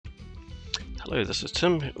Hello, this is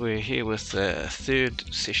Tim. We're here with the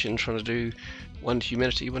third session trying to do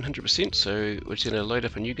one-humanity 100%, so we're just going to load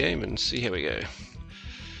up a new game and see how we go.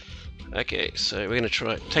 Okay, so we're going to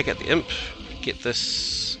try take out the imp, get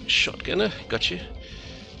this shotgunner, gotcha,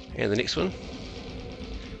 and the next one.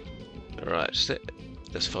 Alright, so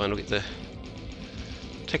that's fine, we'll get the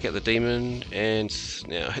take out the demon and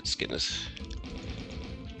now hit skinners.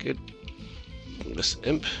 Good. This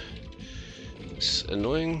imp, it's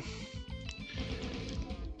annoying.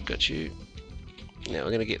 Got you. Now we're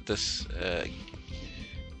going to get this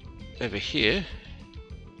over here.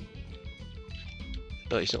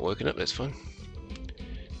 Oh, he's not woken up, that's fine.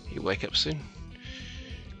 He'll wake up soon.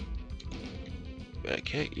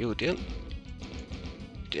 Okay, you're down.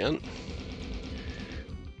 Down.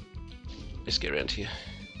 Let's get around here.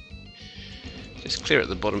 Just clear at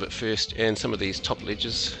the bottom bit first and some of these top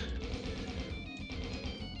ledges.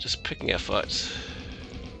 Just picking our fights.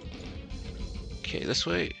 Okay, this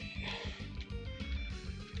way.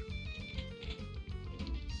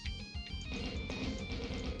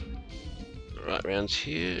 Right around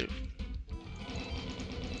here.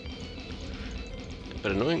 A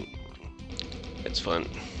bit annoying. That's fine.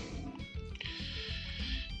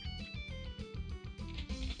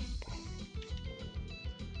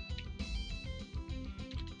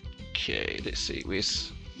 Okay, let's see,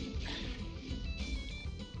 where's...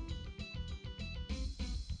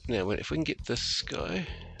 Now, if we can get this guy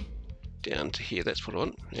down to here, that's what I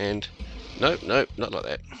want. And nope, nope, not like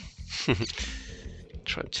that.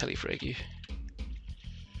 Try and telefrag you.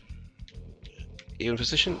 Even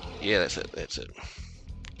position? Yeah, that's it, that's it.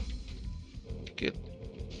 Good.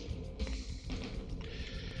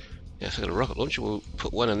 Now, so I've got a rocket launcher, we'll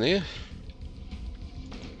put one in there.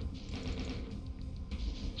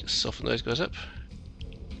 Just soften those guys up.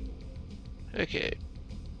 Okay.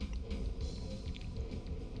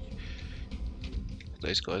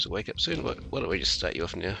 Those guys will wake up soon. Why don't we just start you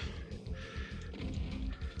off now?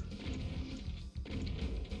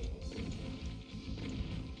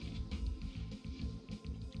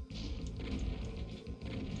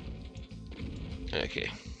 Okay.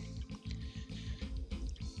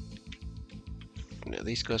 Now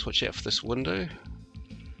these guys, watch out for this window.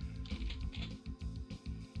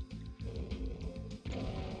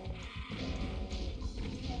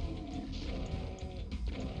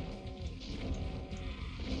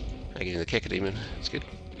 Getting the cacodemon, that's good.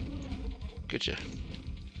 Good job.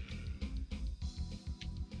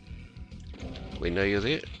 We know you're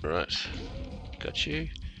there, right? Got you.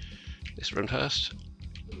 Let's run past.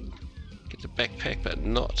 Get the backpack, but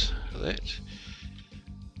not that.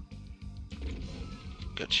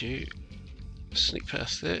 Got you. Sneak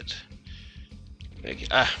past that. Okay.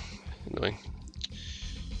 Ah, annoying.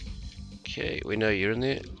 Okay, we know you're in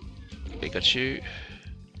there. We got you.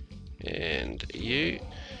 And you.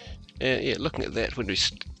 Yeah, looking at that, when we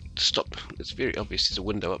stop, it's very obvious there's a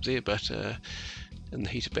window up there, but in the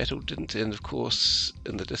heat of battle didn't, and of course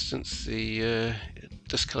in the distance the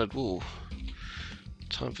discoloured wall.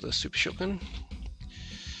 Time for the super shotgun.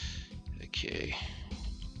 Okay.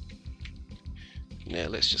 Now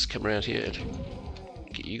let's just come around here and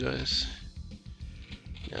get you guys.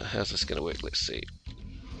 Now how's this going to work? Let's see.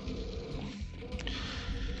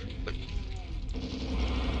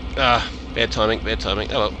 Ah, bad timing, bad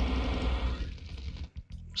timing. Oh well.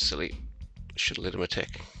 Silly. Should have let him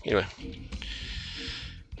attack. Anyway.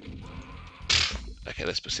 Okay,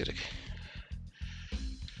 that's pathetic.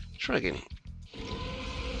 Try again.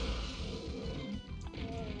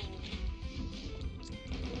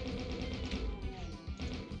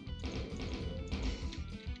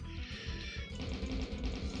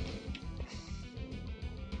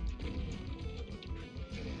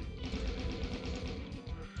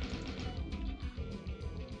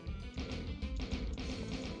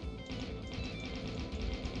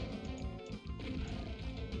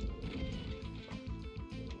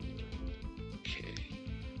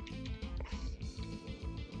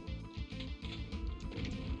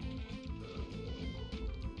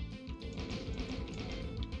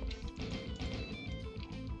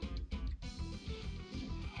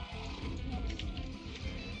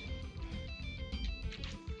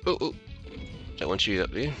 Oh, don't want you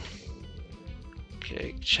up there.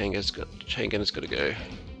 Okay, chain gunner's got to go.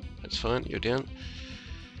 That's fine, you're down.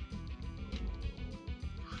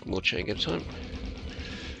 More chain gun time.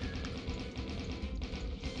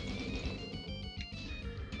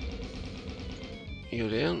 You're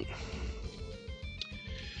down.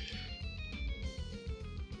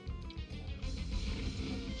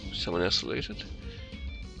 Someone else looted.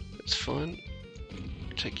 That's fine.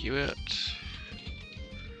 Take you out.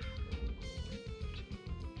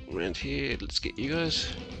 Around here, let's get you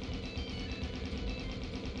guys.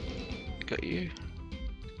 Got you.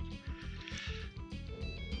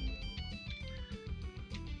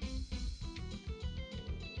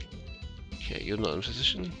 Okay, you're not in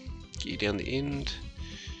position. Get you down the end.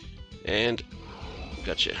 And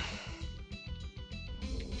gotcha.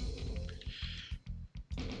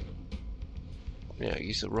 Now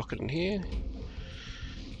use the rocket in here.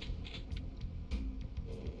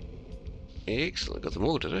 Excellent, got them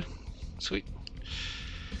all, did I? Sweet.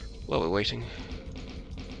 While we're waiting,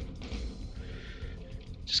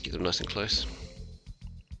 just get them nice and close.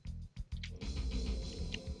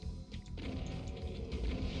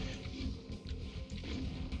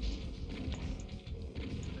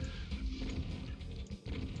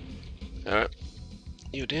 Alright,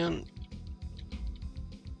 you're down.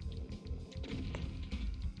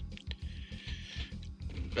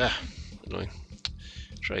 Ah, annoying.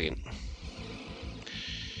 Try again.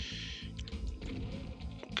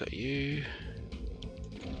 Got you.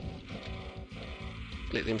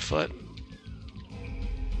 Let them fight.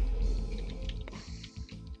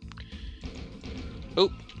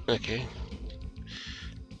 Oh, okay.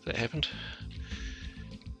 That happened.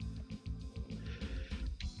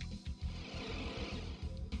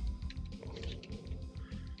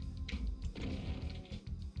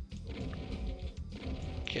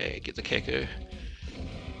 Okay, get the Kako.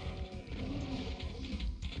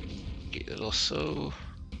 Get the lasso.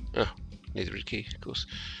 Oh, need the red key, of course.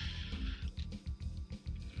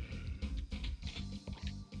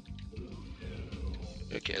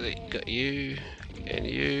 Okay, they got you, and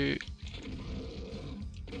you.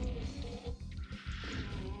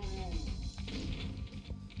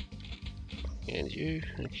 And you,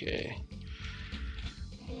 okay.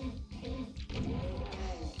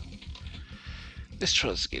 Let's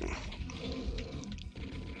try this again.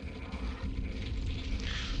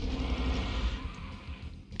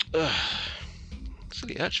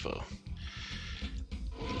 Silly archville.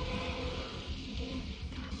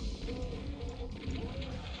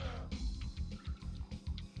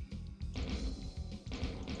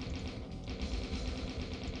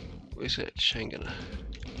 Where's that chain gunner?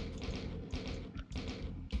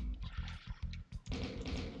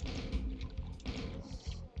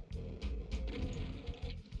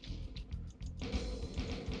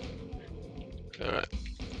 Alright.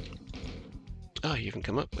 Oh, you haven't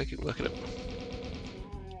come up. Work it up.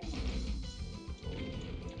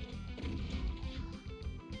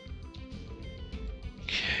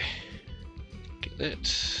 Okay. Get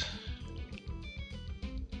that.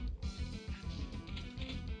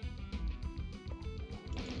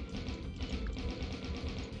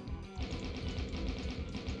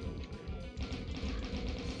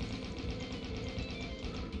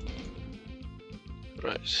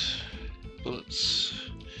 Right. Bullets.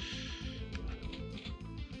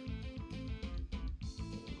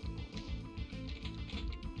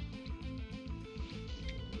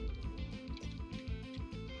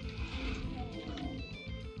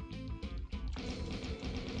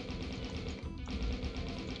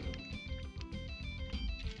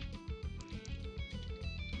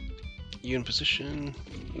 You in position?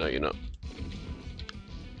 No, you're not.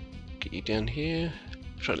 Get you down here.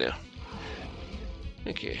 Try now.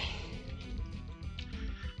 Okay.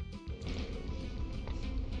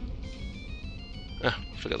 Ah,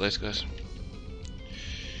 forgot those guys.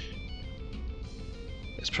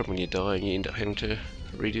 That's probably when you die and you end up having to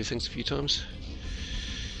redo things a few times.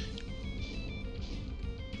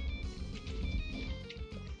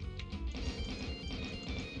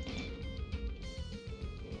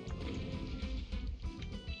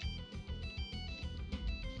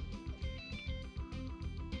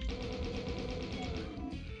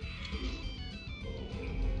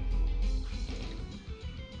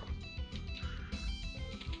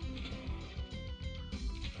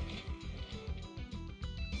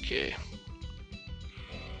 Okay.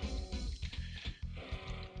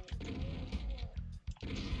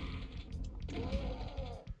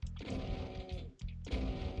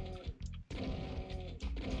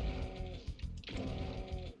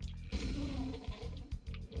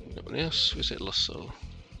 No one else? Where's that lost soul?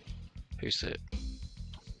 Who's that?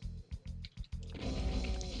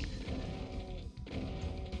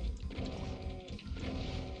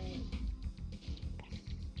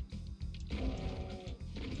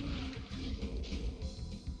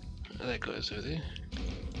 Oh, that guy's over there.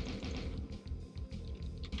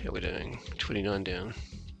 How are we doing? 29 down.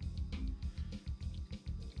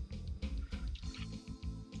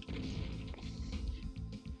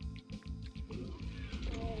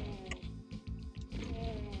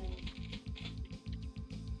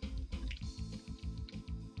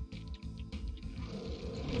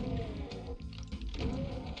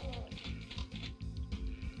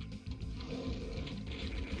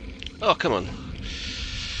 Oh, come on.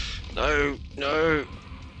 No, no.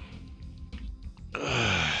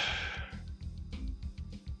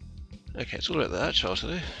 Okay, it's all about the archville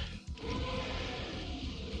today.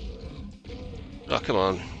 Oh, come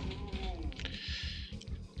on.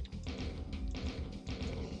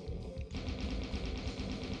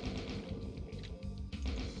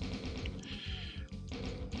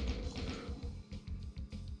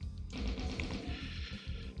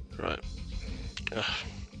 Right.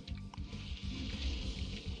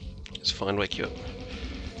 It's fine, wake you up.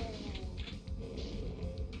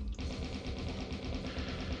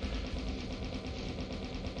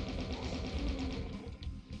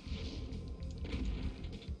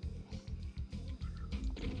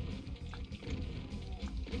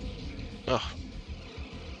 Oh.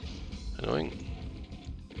 Annoying.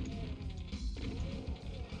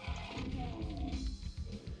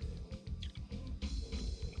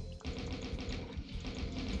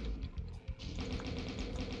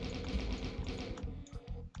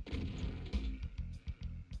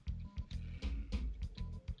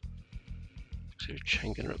 Is there a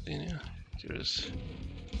chain gunner up there now? There is.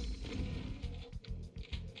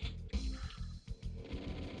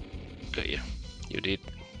 Got you. You're dead.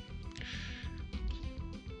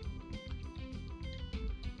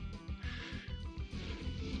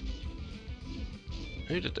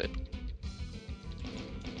 Who did that?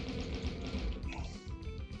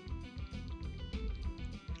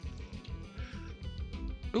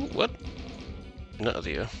 Ooh, what? No,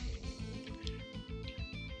 there you are.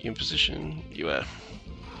 You in position? You are.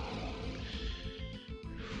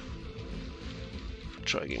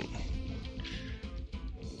 Try again.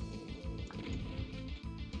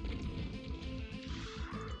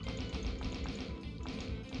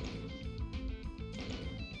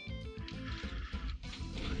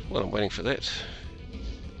 While I'm waiting for that,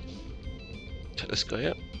 take this guy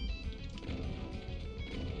out.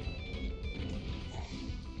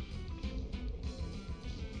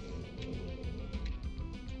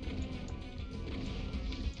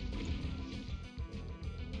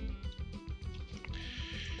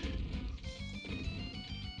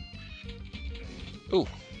 Oh,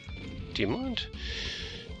 do you mind?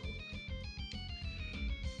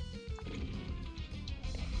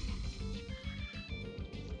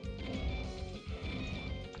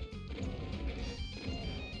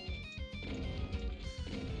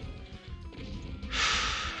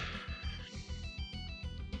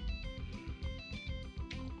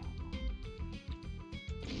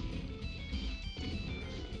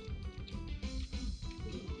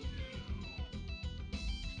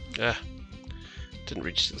 Ah, didn't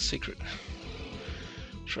register the secret.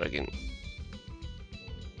 Try again.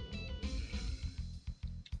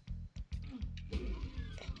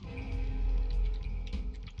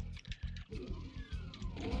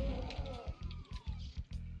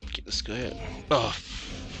 Get this guy out. Oh,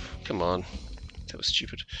 come on. That was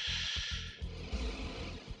stupid.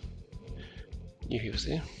 Knew he was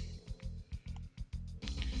there.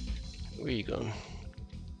 Where are you gone?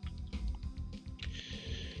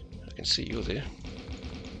 I can see you're there.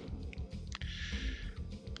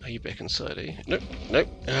 Are you back inside, eh? Nope, nope.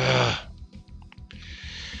 Ah.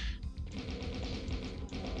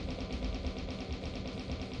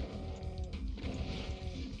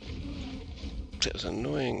 That was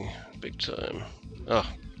annoying, big time. Oh.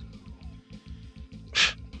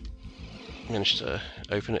 Managed to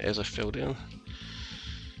open it as I fell down.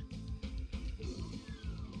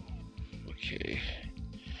 Okay.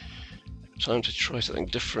 Time to try something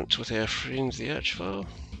different with our friends, the archville.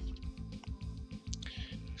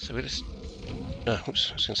 So we just, oops,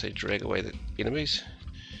 I was going to say drag away the enemies.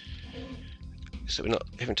 So we're not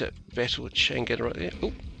having to battle with chain gunner right there.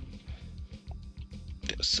 Oh,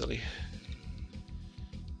 that was silly.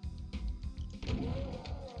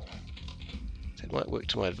 That might work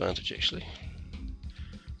to my advantage actually.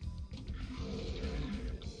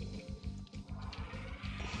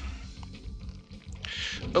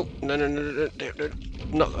 Oh, no, no, no, no, no, no,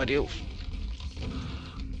 not ideal.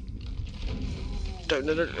 Don't,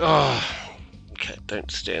 no, no, oh, okay, don't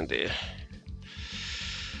stand there.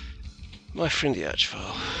 My friend the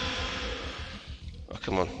archville. Oh,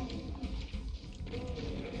 come on.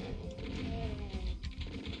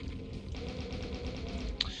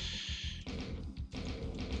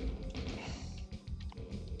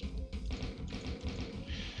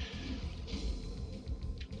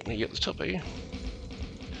 You at the top, are you?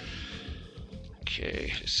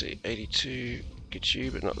 Okay, let's see, 82 gets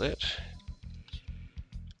you, but not that.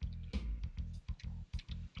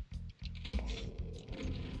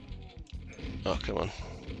 Oh, come on.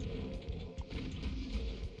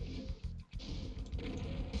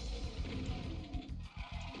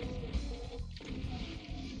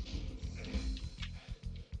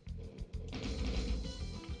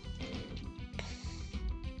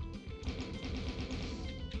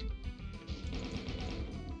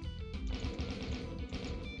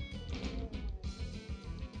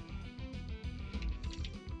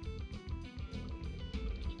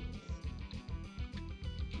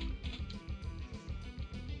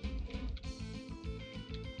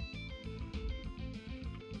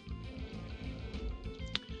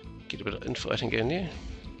 Get a bit of infighting going there.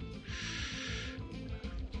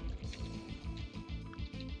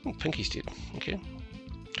 Oh, Pinky's dead. Okay.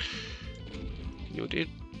 You're dead.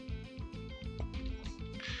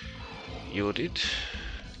 You're dead.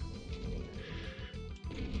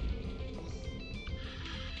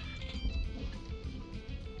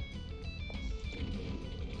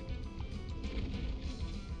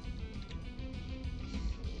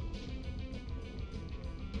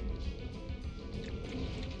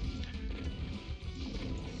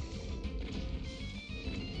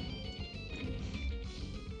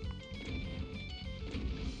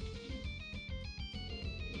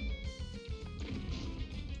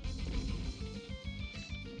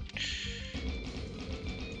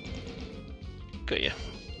 Got you.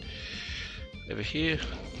 Over here.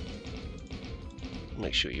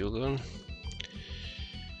 Make sure you're gone.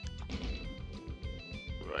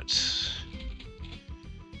 Right.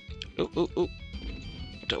 Oh, oh, oh.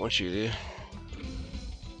 Don't want you there.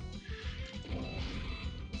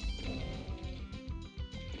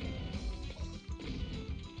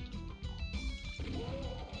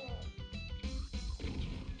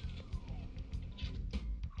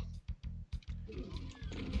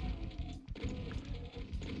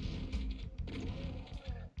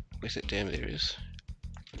 Where's that dam? There it is.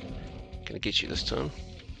 Gonna get you this time.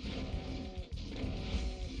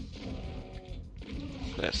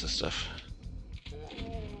 That's the stuff.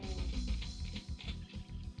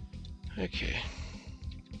 Okay.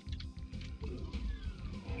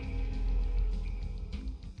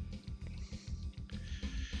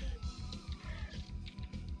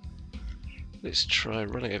 Let's try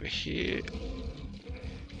running over here.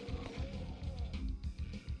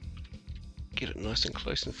 Get it nice and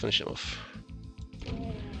close and finish it off.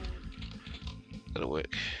 That'll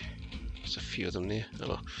work. There's a few of them there. Oh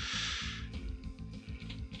well.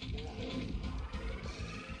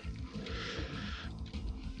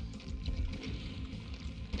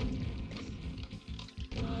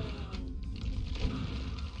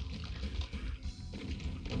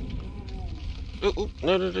 Oh, oh,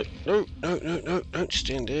 no, no, no, no, no, no, no, don't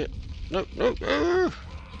stand there. No, no, no.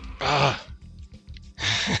 Ah.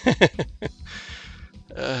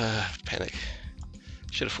 Panic.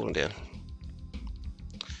 Should have fallen down.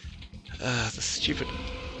 The stupid.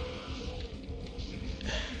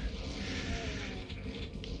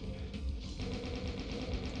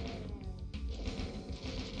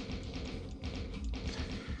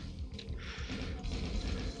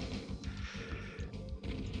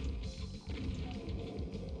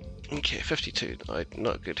 Okay, 52.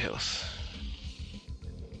 Not good health.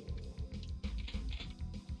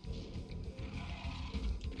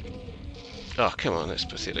 Oh, come on, that's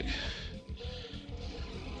pathetic.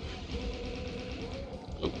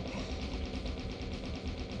 Oh.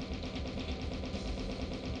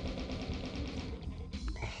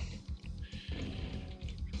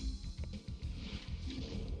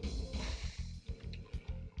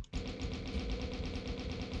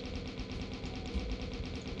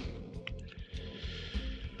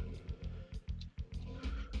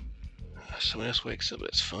 Someone else wakes up,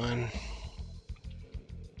 that's fine.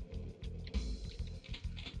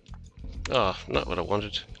 Oh, not what I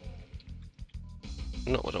wanted.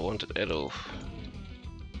 Not what I wanted at all.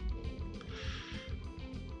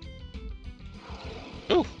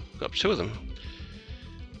 Oh, got two of them.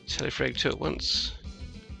 Telefrag two at once.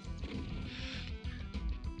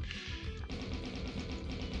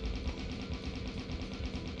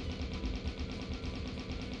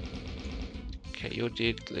 Okay, you're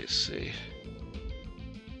dead. Let's see.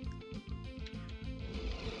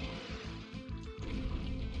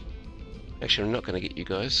 Actually, I'm not going to get you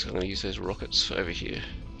guys. I'm going to use those rockets for over here.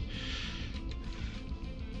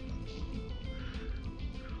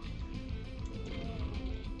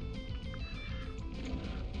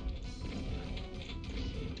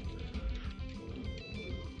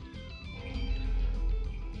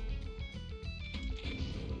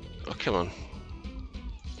 Oh, come on.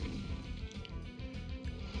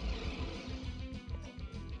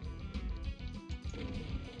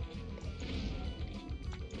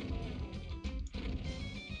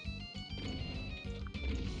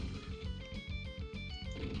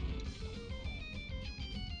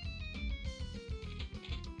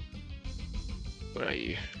 Where are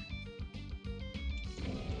you?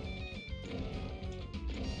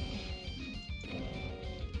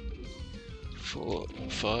 Four,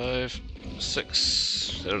 5,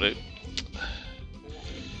 6. That'll do.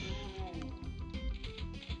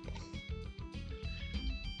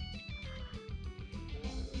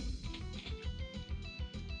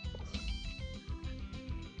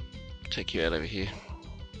 Take you out over here.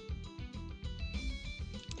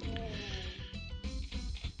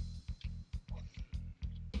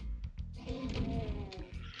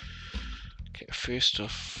 Okay, first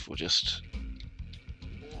off, we'll just...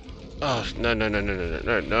 Oh, no, no, no, no, no,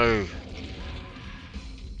 no, no, no.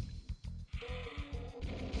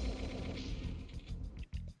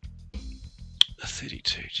 A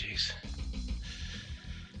 32, jeez.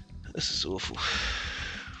 This is awful.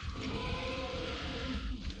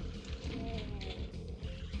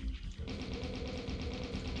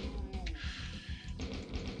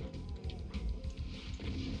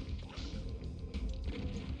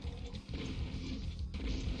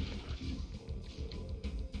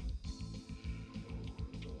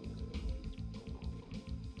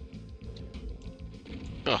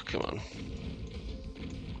 Oh, come on.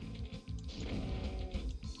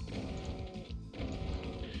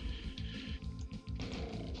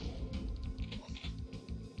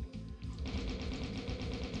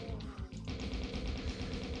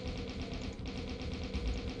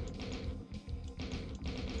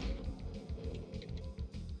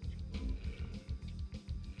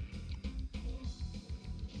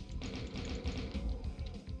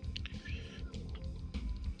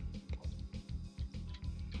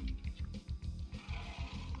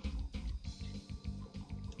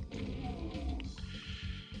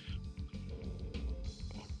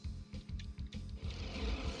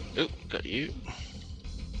 Oh, got you.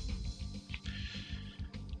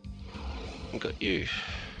 Got you.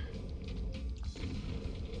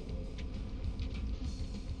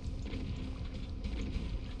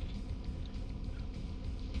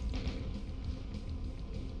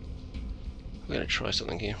 We're going to try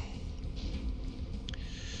something here.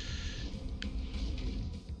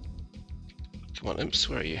 Come on, imps,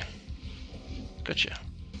 where are you? Gotcha.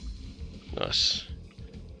 Nice.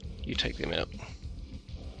 You take them out.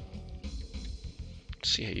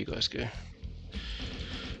 See how you guys go.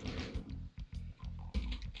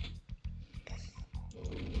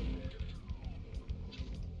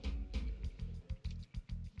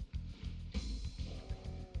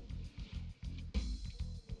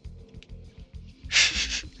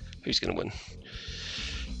 Who's going to win?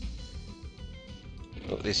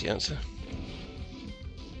 Oh, there's the answer.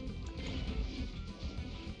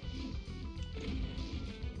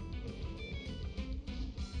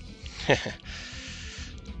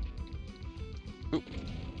 Ooh.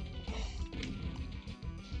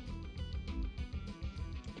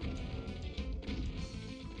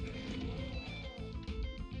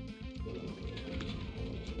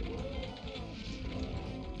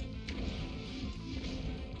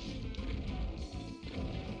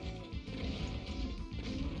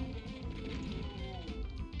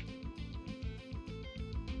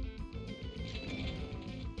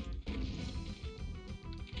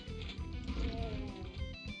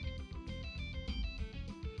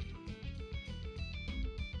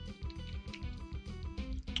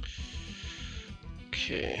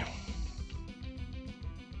 Okay.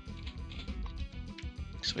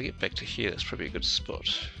 So if I get back to here, that's probably a good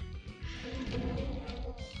spot.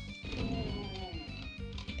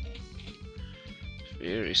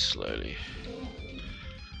 Very slowly.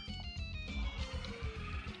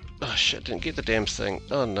 Oh shit, didn't get the damn thing.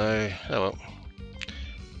 Oh no. Oh well.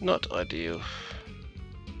 Not ideal.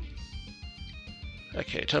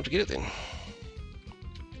 Okay, time to get it then.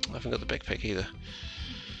 I haven't got the backpack either.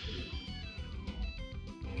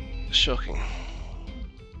 Shocking.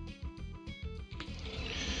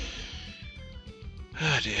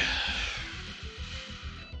 Oh dear.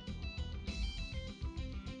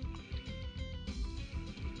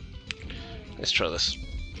 Let's try this.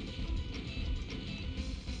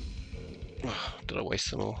 Oh, did I waste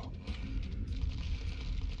them all?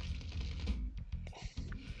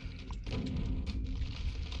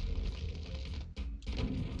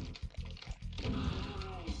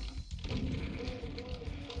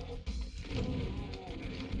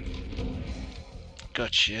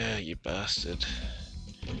 Gotcha, you bastard.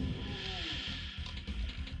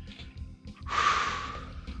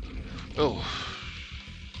 Oh.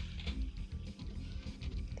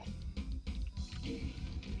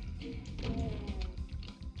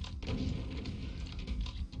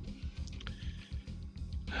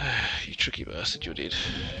 You tricky bastard, you're dead.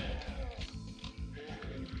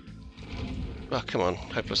 Oh, come on.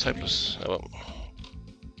 Hopeless, hopeless. Oh well.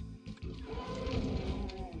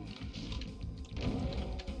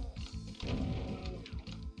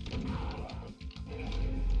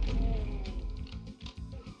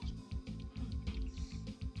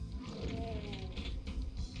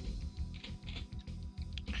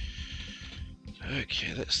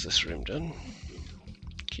 Okay, that's this room done.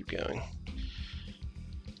 Keep going.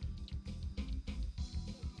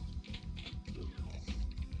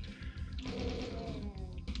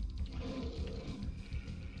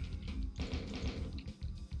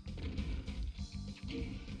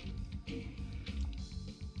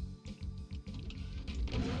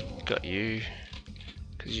 got you,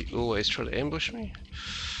 because you always try to ambush me.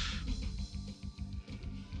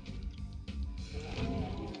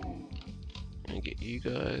 And get you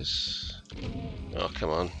guys. Oh, come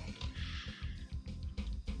on.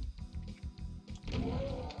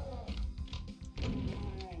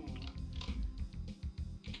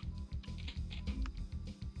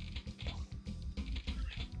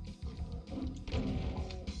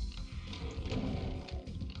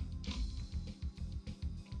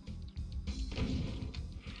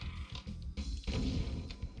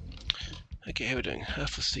 Okay, how are we doing?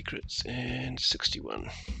 Half the secrets and 61.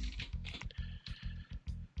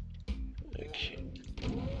 Okay.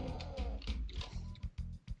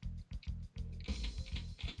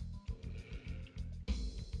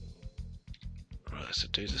 Right, so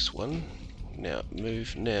do this one. Now,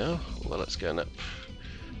 move now while it's going up.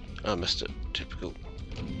 I missed it. Typical.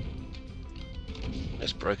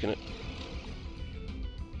 That's broken it.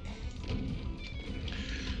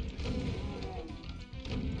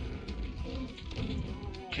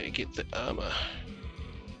 Okay, get the armour.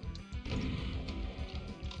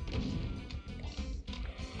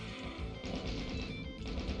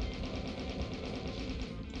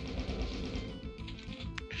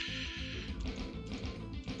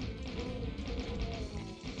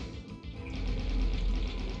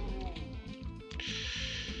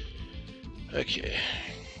 Okay,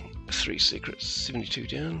 3 secrets, 72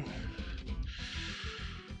 down.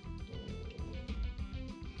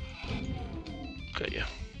 Got ya.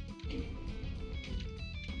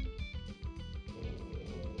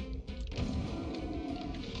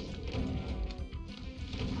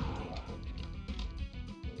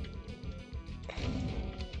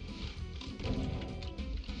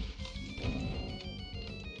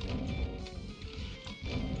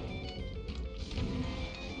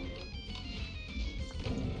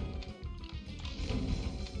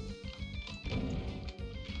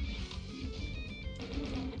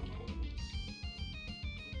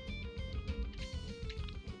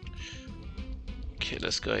 Okay,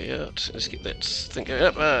 let's go out. Let's get that thing going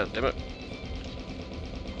up. Ah, damn it.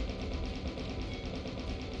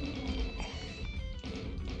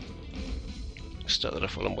 Start that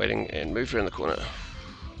off while I'm waiting and move around the corner.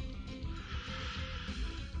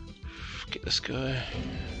 Get this guy.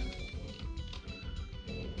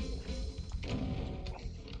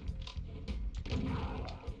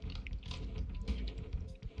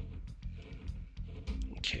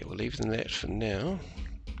 Okay, we'll leave them that for now.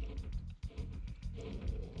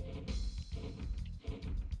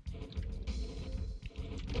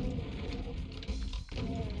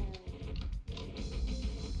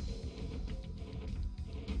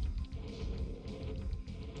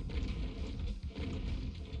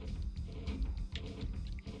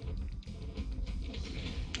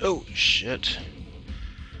 Oh shit.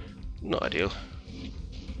 Not ideal.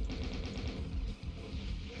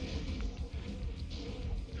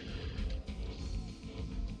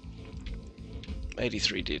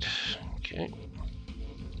 $83 dead. Okay.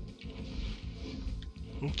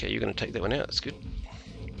 Okay, you're going to take that one out. That's good.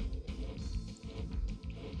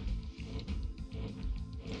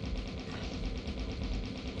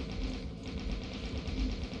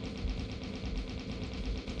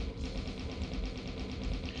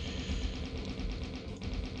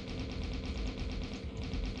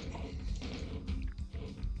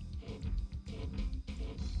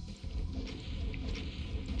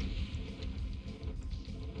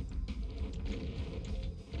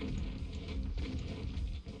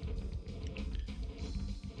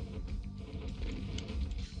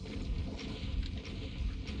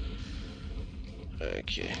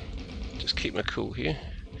 Okay, just keep my cool here.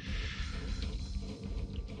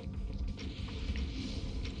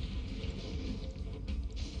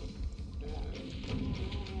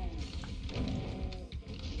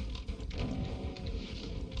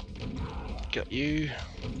 Got you.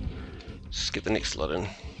 Let's get the next lot in.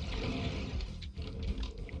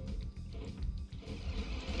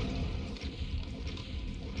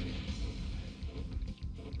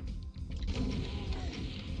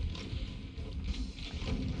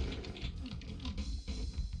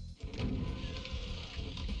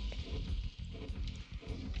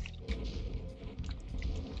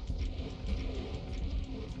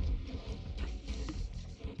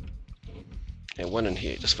 And one in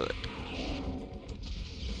here, just for that.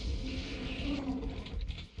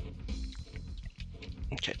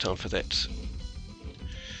 Okay, time for that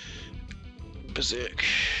berserk.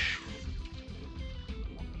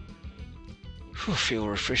 Whew, feel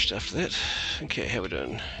refreshed after that. Okay, how we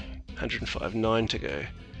doing? 105, 9 to go.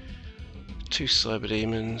 2 cyber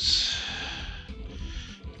demons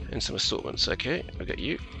and some assortments. Okay, I got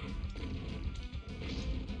you.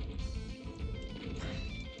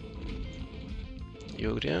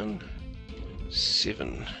 You're down.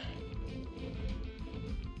 7.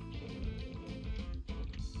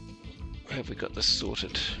 Have we got this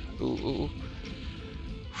sorted? Ooh, ooh.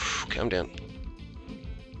 Calm down.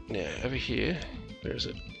 Now, over here, where is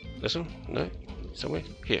it? This one? No? Somewhere?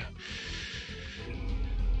 Here.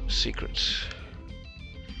 Secret.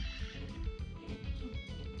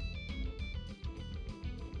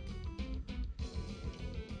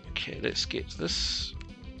 Okay, let's get this.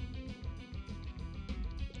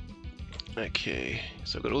 Okay,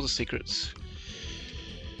 so I've got all the secrets.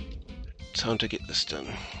 Time to get this done.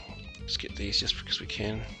 Let's get these just because we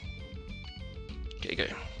can. Okay, go.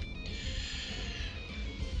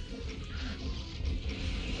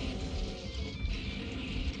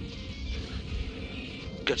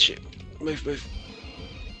 Gotcha. Move, move.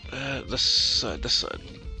 This side, this side.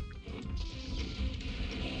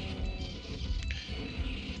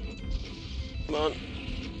 Come on.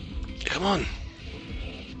 Come on.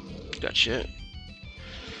 Gotcha.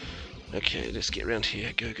 Okay, let's get around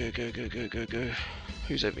here. Go, go, go, go, go, go, go.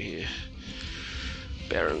 Who's over here?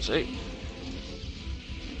 Barons, eh?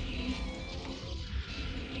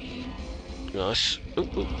 Nice. Ooh,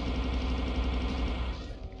 ooh.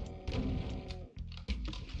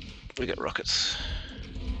 We got rockets.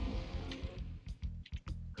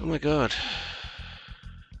 Oh my god.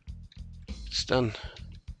 It's done.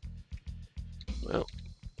 Well,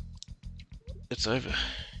 it's over.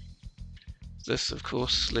 This, of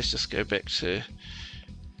course, let's just go back to...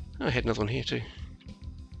 Oh, I had another one here too.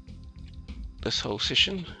 This whole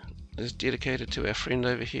session is dedicated to our friend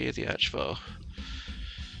over here, the archville.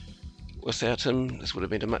 Without him, this would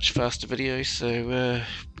have been a much faster video, so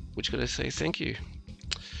we just got to say thank you.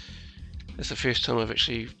 That's the first time I've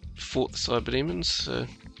actually fought the cyber demons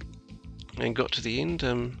and got to the end,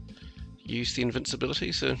 used the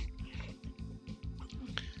invincibility, so...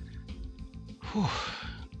 Whew.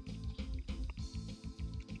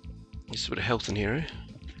 Just a bit of health in here, eh?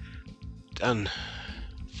 Done.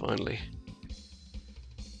 Finally.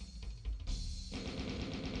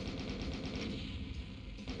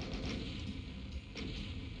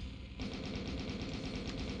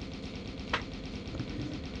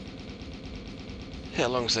 How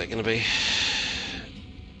long is that going to be?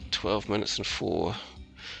 12 minutes and 4.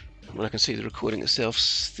 When I can see the recording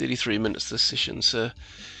itself's 33 minutes this session, so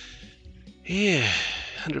yeah,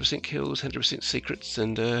 100% kills, 100% secrets,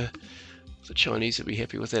 and the Chinese will be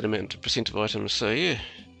happy with that amount of percent of items. So yeah,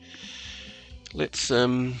 let's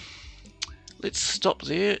stop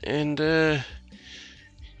there, and I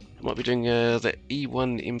might be doing that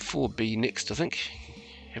E1 M4B next. I think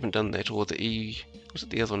haven't done that, or the was it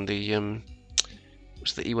the other one? The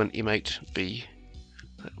was the E1 M8B.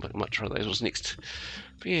 I might try those ones next.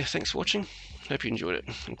 But yeah, thanks for watching. Hope you enjoyed it.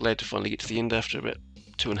 I'm glad to finally get to the end after about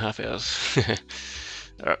 2.5 hours.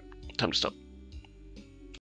 Alright, time to stop.